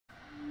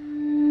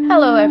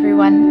Hello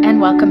everyone,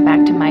 and welcome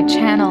back to my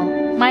channel.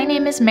 My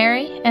name is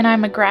Mary, and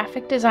I'm a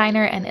graphic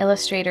designer and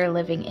illustrator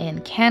living in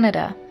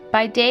Canada.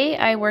 By day,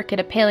 I work at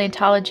a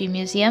paleontology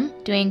museum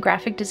doing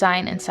graphic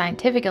design and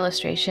scientific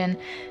illustration,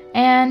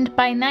 and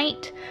by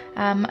night,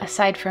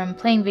 aside from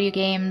playing video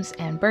games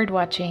and bird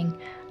watching,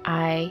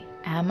 I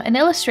am an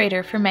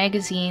illustrator for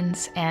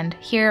magazines and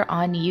here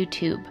on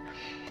YouTube.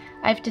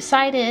 I've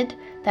decided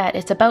that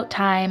it's about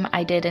time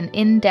I did an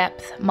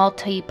in-depth,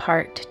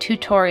 multi-part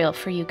tutorial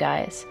for you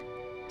guys.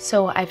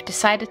 So I've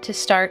decided to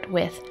start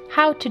with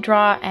how to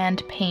draw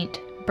and paint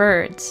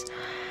birds.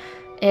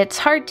 It's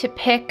hard to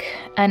pick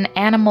an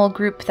animal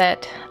group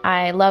that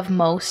I love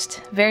most,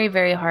 very,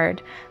 very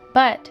hard,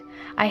 but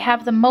I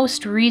have the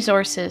most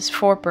resources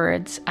for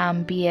birds,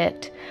 be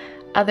it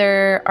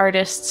other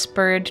artists'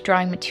 bird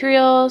drawing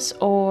materials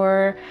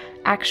or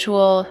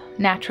actual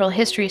natural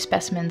history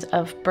specimens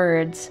of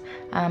birds.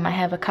 I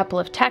have a couple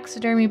of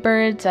taxidermy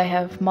birds, I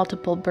have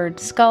multiple bird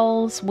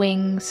skulls,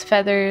 wings,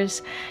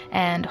 feathers,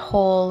 and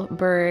whole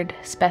bird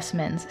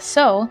specimens.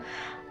 So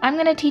I'm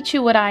going to teach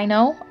you what I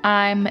know.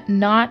 I'm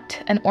not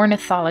an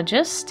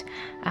ornithologist,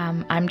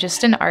 I'm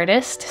just an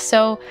artist,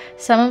 so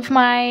some of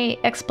my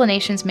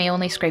explanations may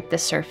only scrape the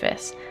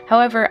surface.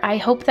 However, I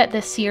hope that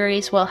this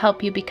series will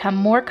help you become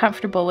more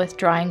comfortable with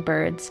drawing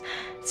birds,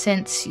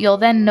 since you'll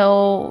then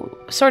know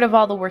sort of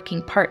all the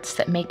working parts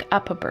that make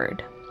up a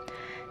bird.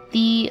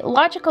 The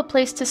logical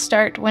place to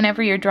start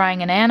whenever you're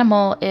drawing an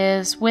animal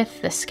is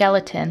with the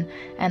skeleton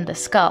and the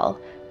skull.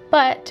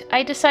 But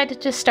I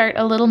decided to start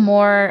a little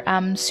more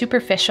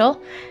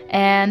superficial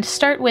and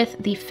start with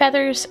the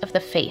feathers of the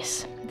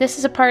face. This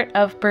is a part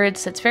of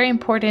birds that's very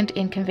important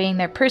in conveying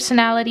their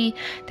personality,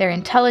 their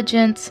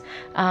intelligence,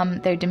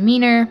 their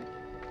demeanor,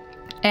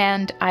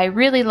 and I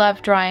really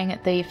love drawing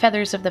the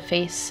feathers of the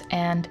face,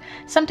 and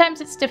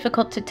sometimes it's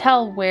difficult to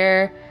tell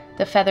where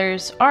the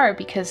feathers are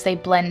because they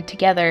blend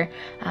together.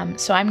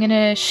 So I'm going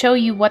to show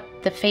you what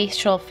the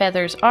facial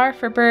feathers are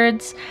for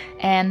birds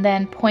and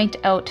then point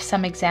out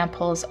some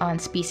examples on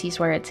species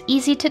where it's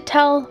easy to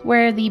tell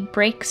where the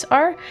breaks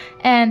are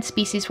and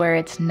species where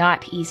it's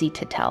not easy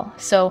to tell.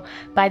 So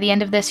by the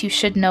end of this, you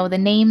should know the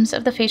names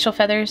of the facial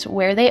feathers,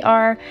 where they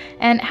are,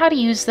 and how to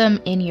use them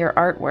in your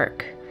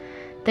artwork.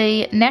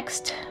 The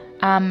next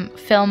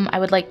film I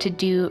would like to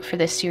do for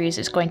this series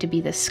is going to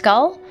be the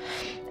skull.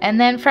 And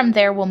then from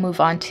there we'll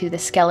move on to the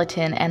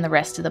skeleton and the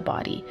rest of the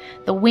body.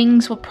 The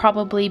wings will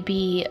probably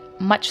be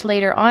much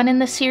later on in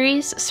the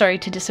series. Sorry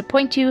to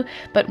disappoint you,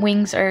 but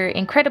wings are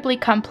incredibly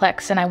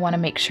complex and I want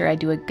to make sure I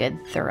do a good,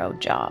 thorough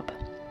job.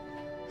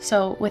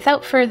 So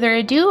without further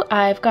ado,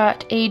 I've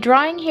got a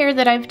drawing here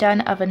that I've done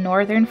of a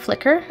northern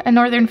flicker. A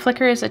northern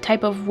flicker is a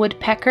type of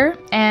woodpecker,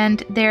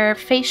 and their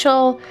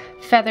facial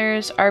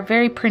feathers are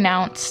very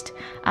pronounced,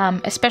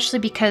 especially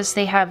because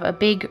they have a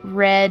big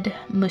red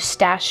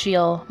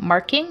moustachial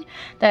marking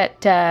that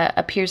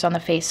appears on the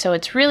face. So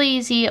it's really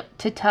easy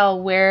to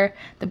tell where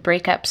the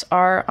breakups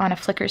are on a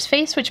flicker's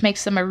face, which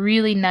makes them a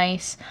really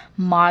nice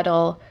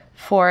model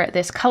for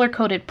this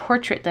color-coded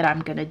portrait that I'm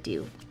gonna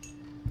do.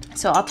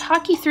 So I'll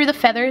talk you through the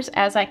feathers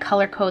as I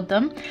color code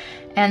them,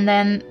 and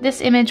then this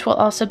image will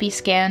also be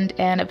scanned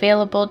and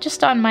available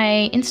just on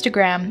my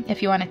Instagram.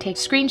 If you want to take a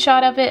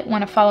screenshot of it,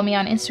 want to follow me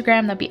on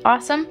Instagram, that'd be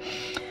awesome.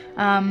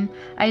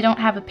 I don't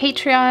have a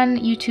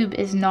Patreon. YouTube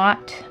is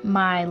not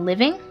my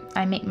living.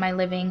 I make my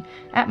living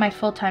at my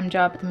full-time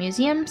job at the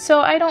museum, so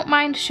I don't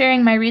mind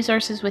sharing my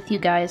resources with you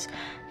guys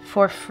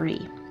for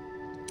free.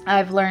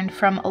 I've learned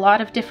from a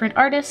lot of different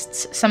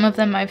artists. Some of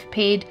them I've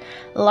paid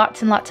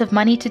lots and lots of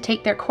money to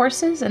take their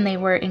courses, and they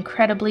were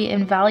incredibly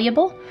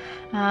invaluable,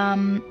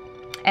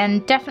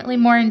 and definitely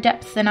more in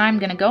depth than I'm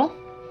gonna go,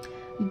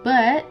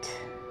 but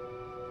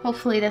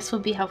hopefully this will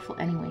be helpful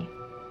anyway.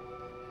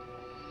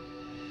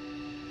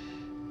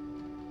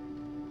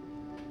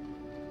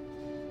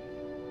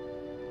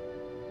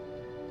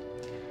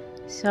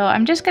 So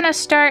I'm just gonna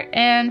start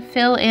and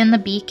fill in the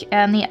beak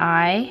and the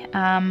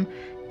eye.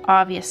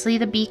 Obviously,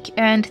 the beak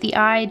and the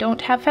eye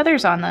don't have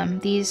feathers on them.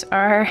 These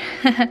are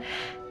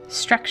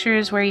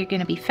structures where you're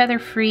going to be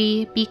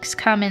feather-free. Beaks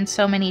come in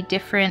so many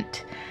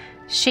different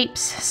shapes,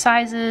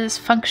 sizes,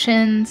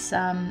 functions,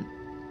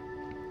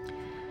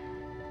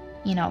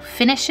 you know,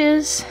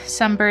 finishes.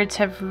 Some birds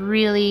have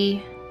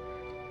really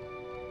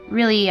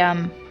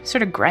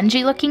sort of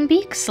grungy-looking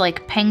beaks,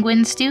 like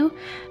penguins do.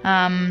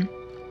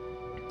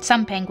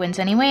 Some penguins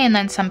anyway, and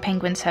then some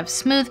penguins have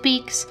smooth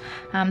beaks.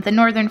 The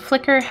northern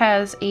flicker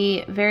has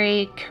a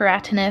very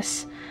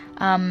keratinous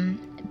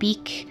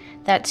beak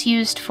that's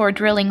used for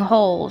drilling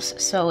holes,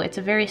 so it's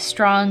a very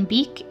strong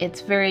beak.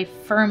 It's very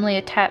firmly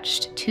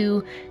attached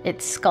to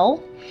its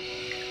skull.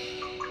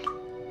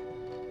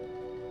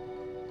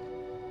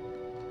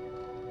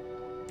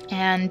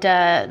 And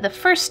the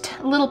first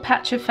little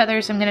patch of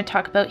feathers I'm going to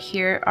talk about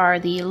here are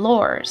the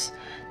lores.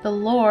 The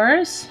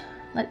lores,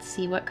 let's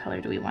see, what color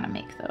do we want to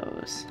make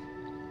those?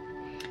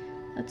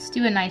 Let's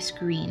do a nice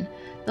green.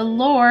 The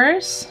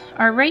lores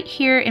are right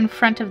here in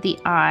front of the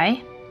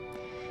eye,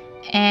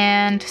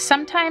 And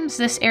sometimes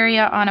this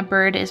area on a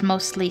bird is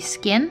mostly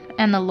skin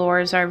and the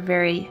lores are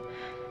very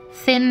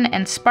thin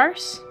and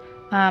sparse.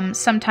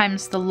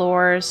 Sometimes the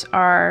lores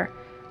are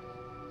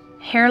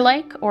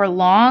hair-like or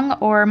long,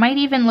 or might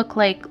even look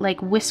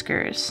like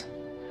whiskers.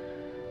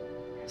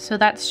 So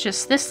that's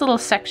just this little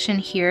section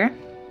here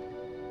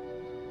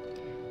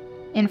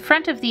in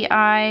front of the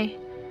eye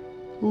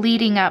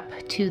leading up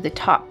to the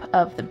top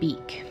of the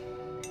beak.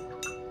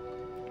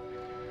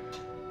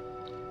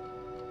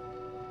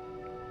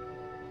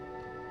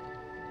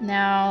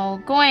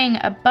 Now going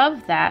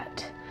above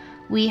that,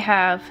 we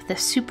have the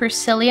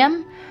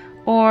supercilium,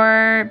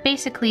 or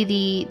basically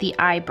the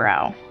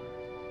eyebrow.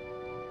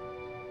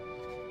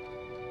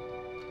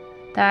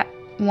 That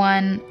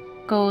one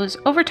goes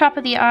over top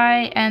of the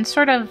eye and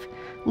sort of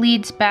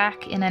leads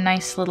back in a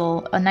nice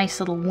little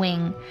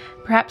wing,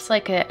 perhaps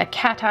like a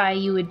cat eye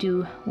you would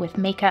do with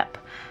makeup,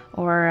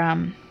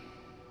 or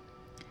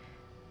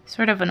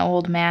sort of an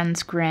old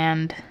man's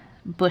grand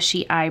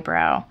bushy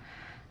eyebrow.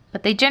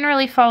 But they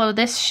generally follow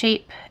this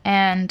shape,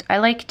 and I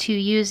like to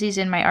use these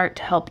in my art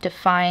to help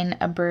define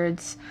a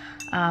bird's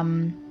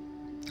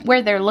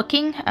where they're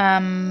looking,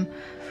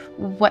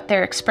 what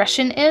their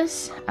expression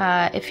is.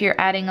 If you're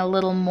adding a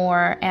little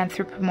more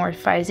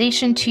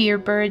anthropomorphization to your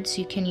birds,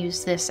 you can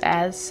use this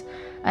as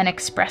an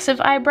expressive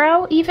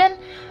eyebrow even.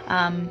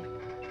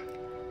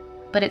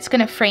 But it's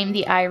going to frame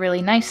the eye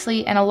really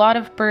nicely, and a lot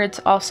of birds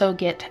also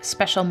get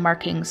special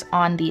markings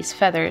on these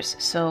feathers.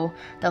 So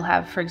they'll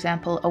have, for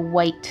example, a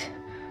white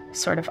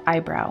sort of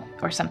eyebrow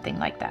or something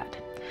like that.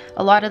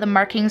 A lot of the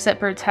markings that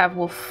birds have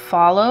will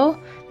follow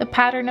the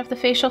pattern of the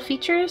facial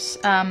features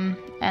and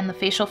the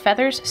facial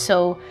feathers,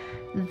 so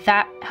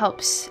that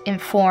helps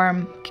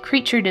inform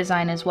creature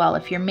design as well.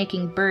 If you're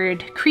making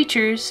bird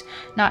creatures,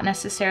 not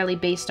necessarily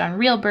based on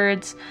real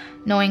birds,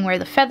 knowing where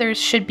the feathers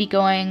should be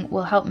going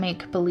will help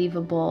make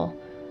believable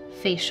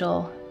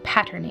facial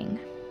patterning.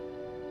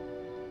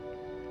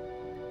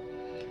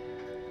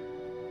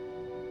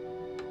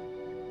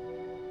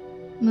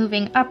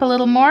 Moving up a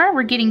little more,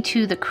 we're getting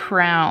to the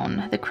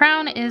crown. The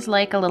crown is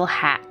like a little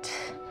hat,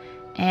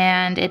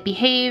 and it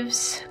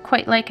behaves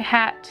quite like a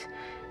hat,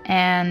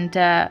 and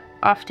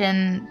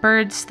often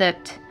birds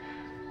that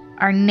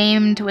are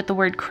named with the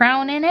word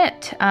crown in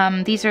it,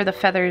 these are the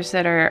feathers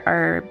that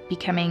are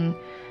becoming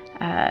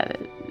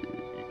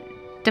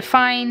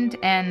defined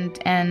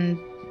and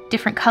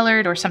different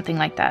colored or something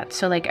like that.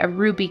 So like a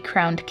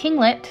ruby-crowned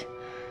kinglet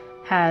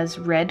has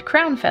red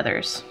crown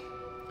feathers.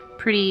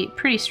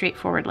 Pretty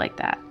straightforward like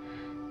that.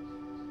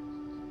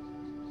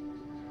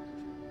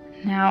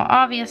 Now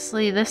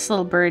obviously this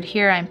little bird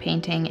here I'm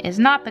painting is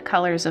not the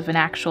colors of an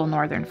actual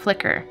northern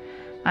flicker.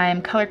 I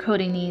am color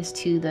coding these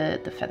to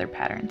the feather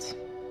patterns.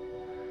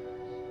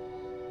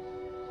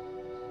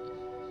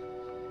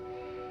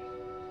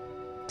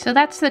 So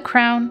that's the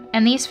crown,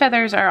 and these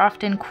feathers are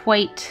often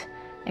quite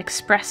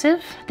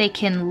expressive. They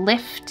can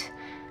lift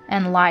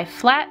and lie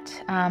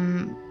flat.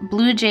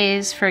 Blue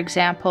jays, for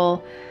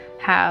example,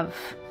 have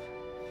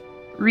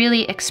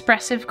really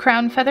expressive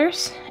crown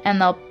feathers,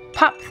 and they'll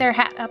pop their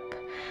hat up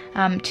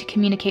to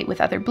communicate with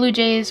other blue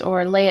jays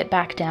or lay it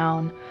back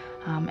down,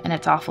 and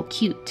it's awful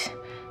cute.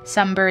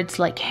 Some birds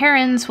like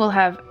herons will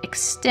have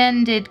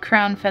extended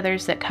crown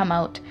feathers that come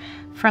out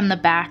from the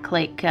back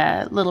like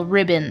little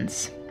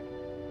ribbons.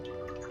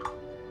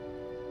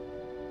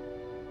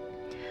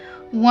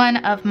 One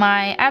of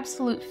my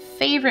absolute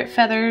favorite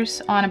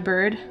feathers on a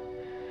bird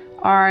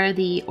are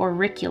the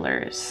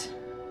auriculars.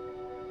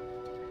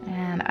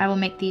 And I will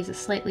make these a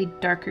slightly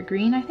darker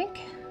green, I think.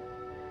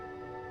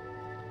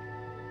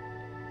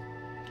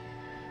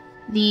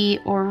 The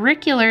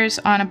auriculars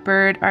on a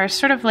bird are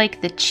sort of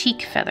like the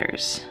cheek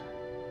feathers.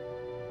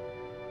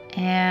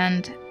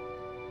 And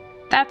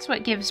that's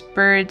what gives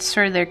birds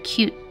sort of their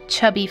cute,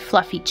 chubby,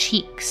 fluffy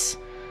cheeks.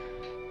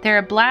 They're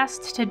a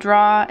blast to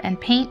draw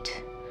and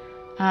paint,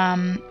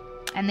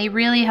 and they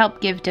really help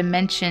give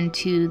dimension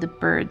to the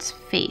bird's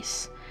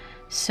face.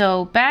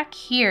 So back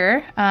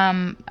here,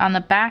 on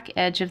the back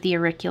edge of the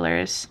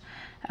auriculars,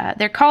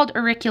 they're called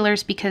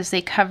auriculars because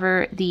they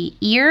cover the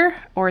ear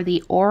or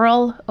the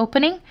oral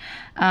opening.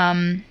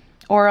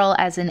 Oral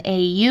as in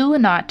AU,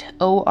 not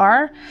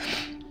OR.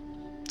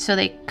 So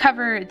they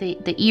cover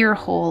the ear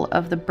hole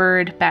of the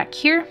bird back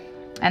here,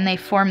 and they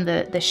form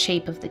the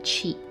shape of the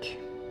cheek.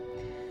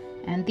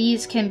 And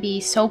these can be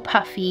so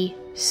puffy,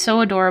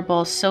 so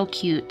adorable, so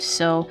cute.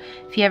 So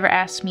if you ever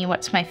ask me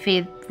what's my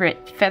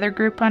favorite feather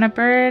group on a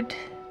bird,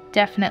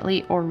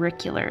 definitely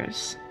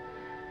auriculars.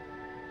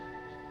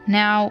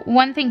 Now,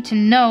 one thing to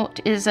note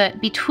is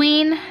that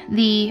between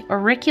the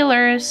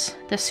auriculars,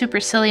 the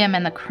supercilium,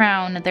 and the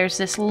crown, there's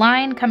this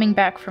line coming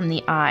back from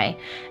the eye.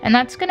 And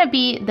that's going to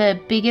be the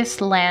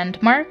biggest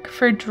landmark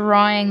for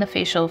drawing the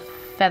facial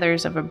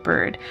feathers of a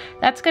bird.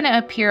 That's going to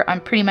appear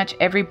on pretty much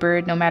every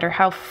bird, no matter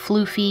how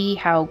floofy,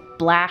 how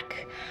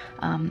black,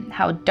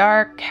 how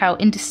dark, how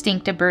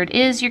indistinct a bird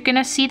is. You're going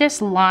to see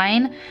this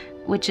line,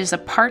 which is a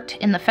part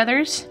in the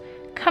feathers,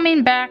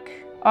 coming back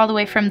all the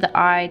way from the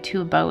eye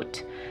to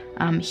about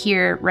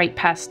here right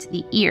past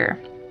the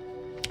ear.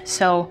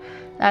 So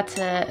that's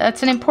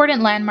an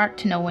important landmark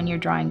to know when you're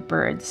drawing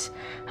birds.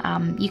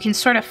 You can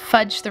sort of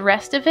fudge the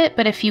rest of it,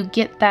 but if you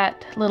get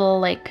that little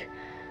like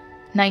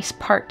nice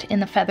part in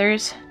the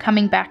feathers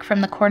coming back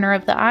from the corner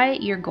of the eye,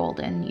 you're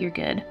golden, you're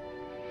good.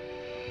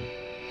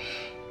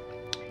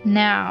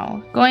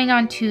 Now, going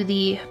on to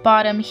the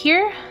bottom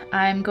here,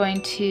 I'm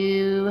going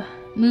to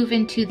move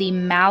into the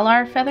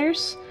malar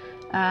feathers,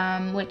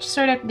 which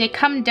sort of, they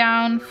come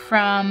down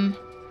from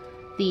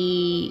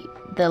the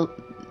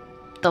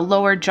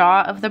lower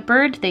jaw of the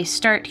bird. They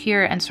start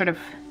here and sort of,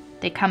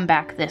 they come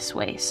back this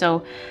way.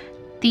 So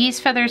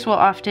these feathers will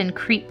often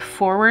creep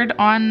forward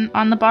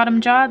on the bottom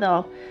jaw.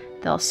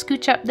 They'll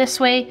scooch up this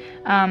way,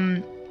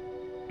 and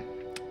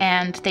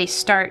they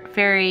start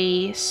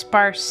very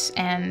sparse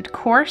and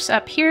coarse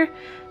up here,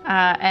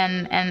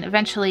 and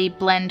eventually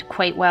blend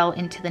quite well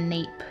into the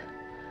nape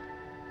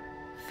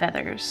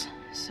feathers.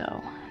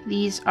 So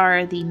these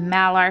are the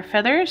malar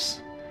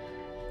feathers.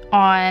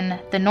 On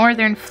the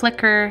northern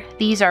flicker,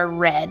 these are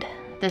red.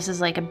 This is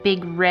like a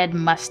big red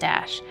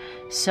mustache.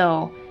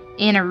 So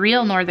in a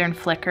real northern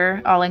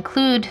flicker, I'll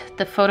include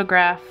the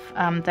photograph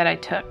that I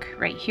took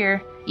right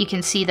here. You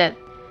can see that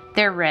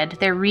they're red.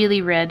 They're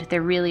really red.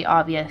 They're really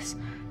obvious.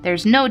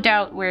 There's no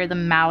doubt where the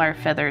malar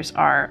feathers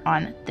are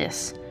on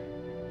this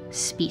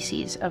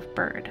species of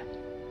bird.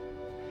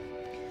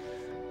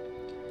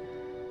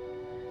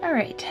 All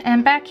right,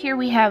 and back here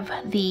we have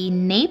the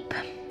nape,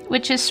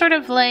 which is sort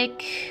of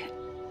like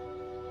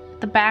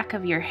the back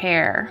of your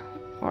hair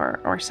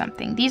or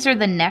something. These are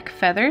the neck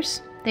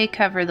feathers. They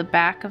cover the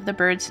back of the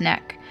bird's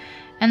neck,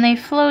 and they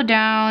flow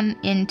down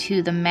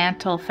into the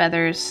mantle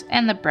feathers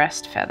and the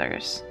breast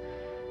feathers.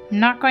 I'm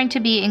not going to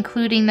be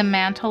including the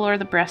mantle or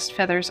the breast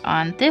feathers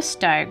on this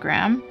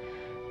diagram.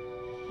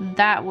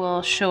 That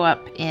will show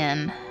up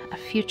in a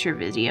future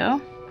video.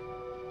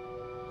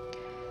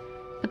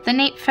 But the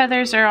nape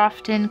feathers are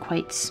often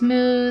quite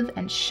smooth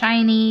and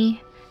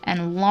shiny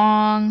and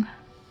long.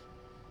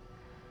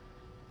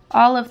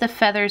 All of the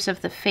feathers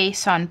of the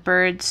face on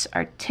birds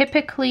are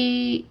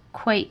typically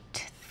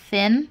quite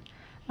thin.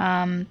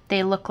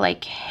 They look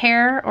like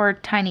hair or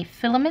tiny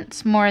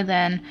filaments more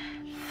than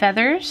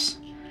feathers.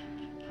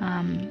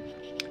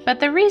 But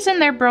the reason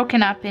they're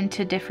broken up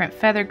into different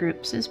feather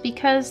groups is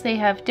because they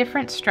have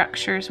different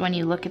structures when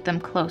you look at them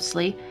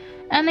closely,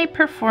 and they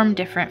perform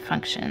different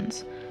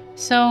functions.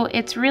 So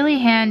it's really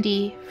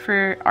handy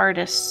for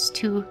artists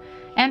to,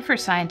 and for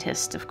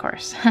scientists of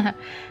course,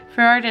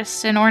 for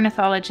artists and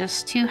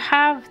ornithologists to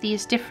have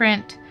these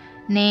different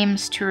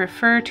names to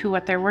refer to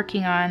what they're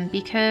working on,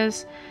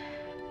 because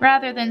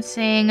rather than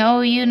saying,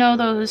 oh, you know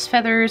those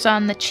feathers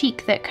on the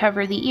cheek that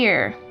cover the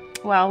ear,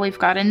 well, we've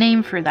got a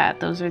name for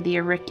that. Those are the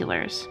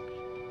auriculars.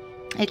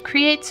 It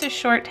creates a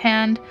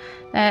shorthand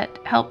that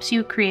helps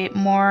you create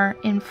more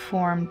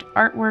informed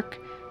artwork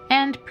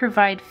and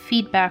provide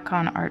feedback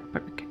on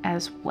artwork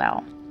as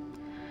well.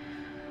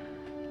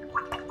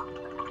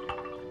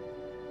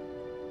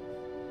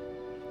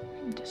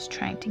 I'm just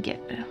trying to get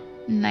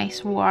a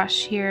nice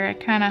wash here. I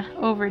kind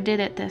of overdid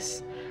it.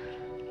 This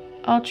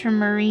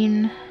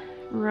ultramarine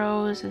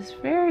rose is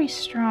very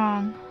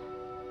strong.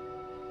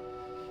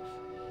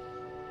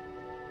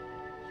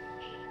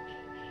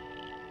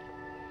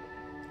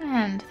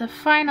 And the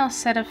final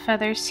set of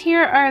feathers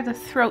here are the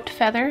throat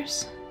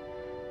feathers.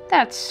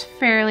 That's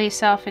fairly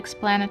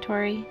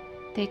self-explanatory.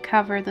 They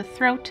cover the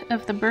throat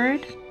of the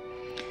bird,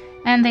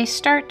 and they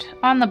start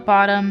on the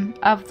bottom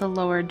of the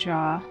lower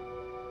jaw,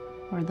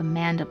 or the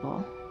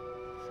mandible.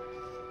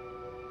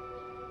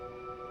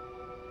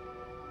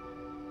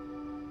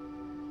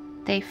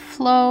 They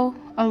flow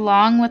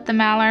along with the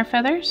malar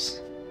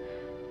feathers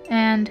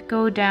and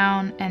go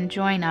down and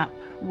join up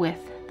with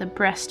the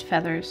breast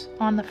feathers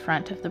on the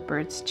front of the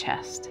bird's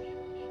chest.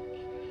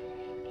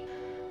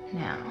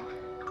 Now,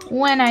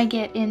 when I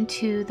get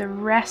into the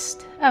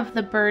rest of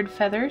the bird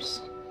feathers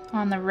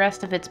on the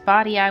rest of its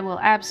body, I will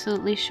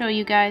absolutely show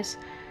you guys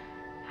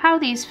how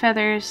these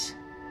feathers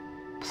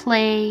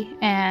play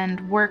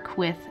and work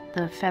with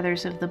the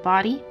feathers of the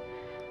body.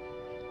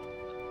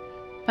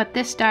 But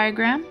this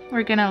diagram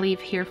we're going to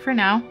leave here for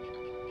now.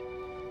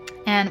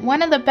 And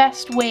one of the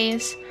best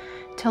ways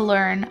to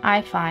learn,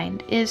 I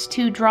find, is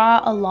to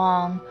draw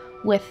along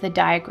with the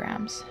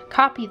diagrams.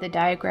 Copy the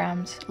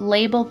diagrams,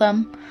 label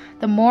them.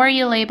 The more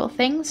you label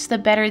things, the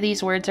better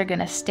these words are going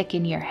to stick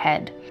in your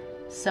head.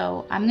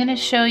 So I'm going to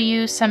show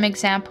you some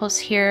examples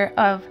here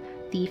of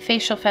the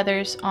facial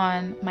feathers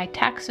on my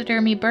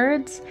taxidermy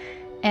birds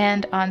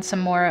and on some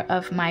more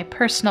of my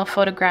personal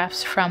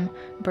photographs from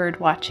bird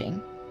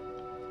watching.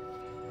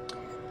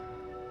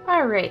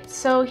 Alright,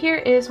 so here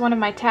is one of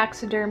my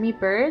taxidermy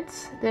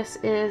birds. This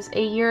is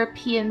a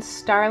European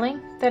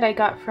starling that I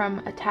got from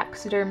a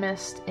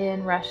taxidermist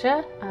in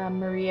Russia,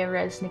 Maria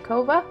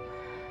Reznikova.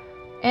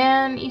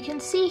 And you can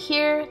see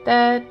here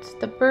that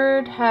the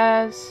bird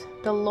has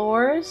the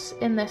lores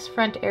in this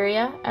front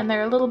area, and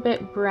they're a little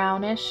bit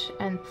brownish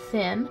and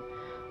thin.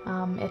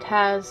 It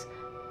has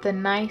the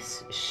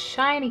nice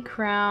shiny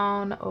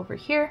crown over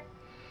here,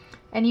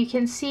 and you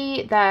can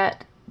see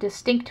that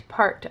distinct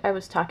part I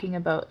was talking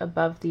about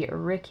above the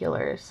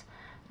auriculars.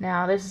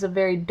 Now this is a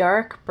very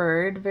dark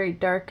bird, very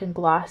dark and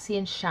glossy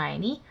and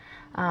shiny,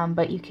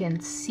 but you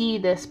can see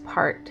this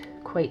part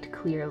quite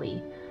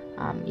clearly.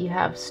 You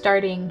have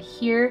starting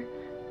here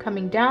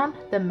coming down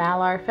the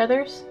malar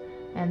feathers,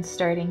 and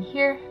starting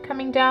here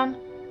coming down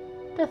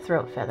the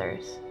throat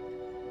feathers.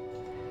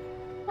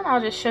 And I'll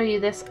just show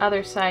you this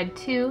other side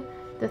too.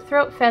 The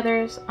throat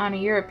feathers on a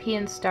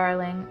European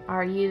starling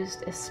are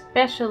used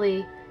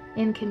especially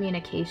in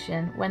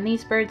communication. When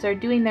these birds are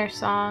doing their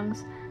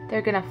songs,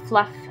 they're going to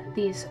fluff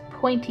these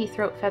pointy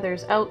throat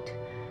feathers out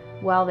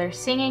while they're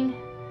singing,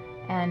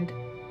 and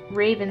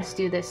ravens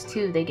do this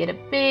too. They get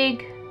a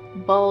big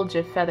bulge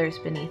of feathers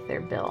beneath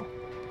their bill.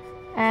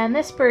 And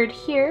this bird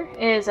here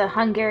is a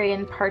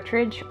Hungarian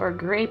partridge or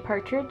gray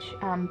partridge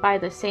by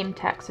the same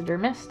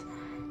taxidermist.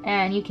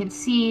 And you can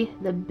see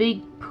the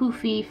big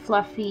poofy,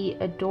 fluffy,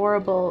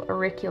 adorable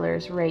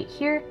auriculars right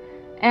here,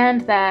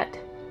 and that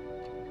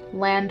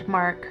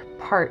landmark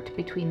part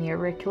between the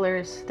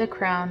auriculars, the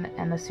crown,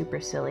 and the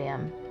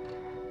supercilium.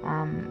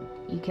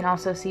 You can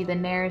also see the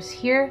nares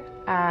here,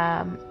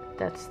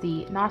 that's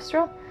the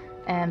nostril,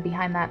 and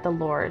behind that the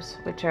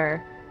lores, which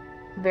are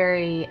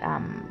very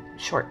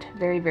short,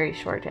 very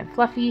short and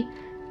fluffy.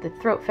 The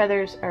throat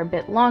feathers are a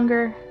bit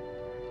longer,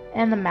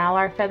 and the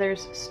malar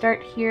feathers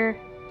start here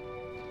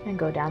and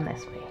go down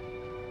this way.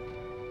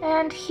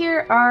 And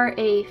here are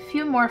a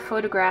few more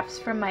photographs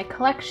from my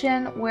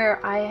collection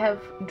where I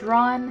have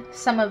drawn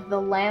some of the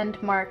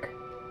landmark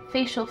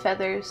facial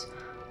feathers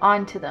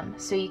onto them.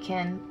 So you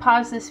can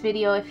pause this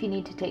video if you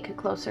need to take a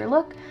closer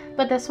look,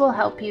 but this will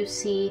help you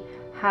see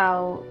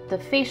how the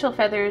facial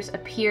feathers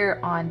appear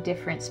on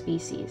different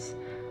species.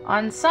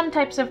 On some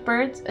types of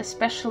birds,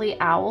 especially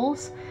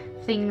owls,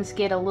 things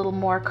get a little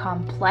more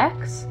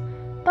complex,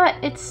 but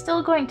it's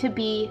still going to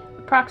be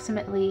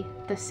approximately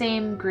the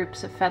same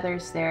groups of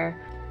feathers there.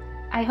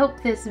 I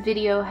hope this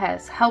video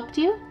has helped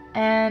you,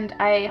 and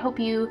I hope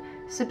you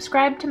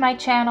subscribe to my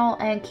channel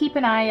and keep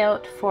an eye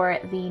out for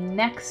the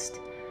next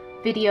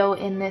video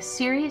in this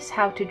series,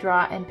 How to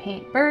Draw and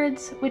Paint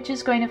Birds, which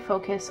is going to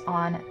focus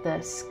on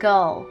the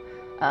skull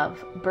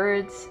of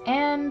birds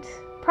and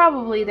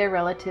probably their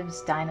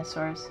relatives,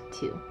 dinosaurs,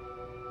 too.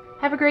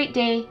 Have a great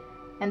day,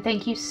 and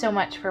thank you so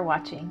much for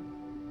watching.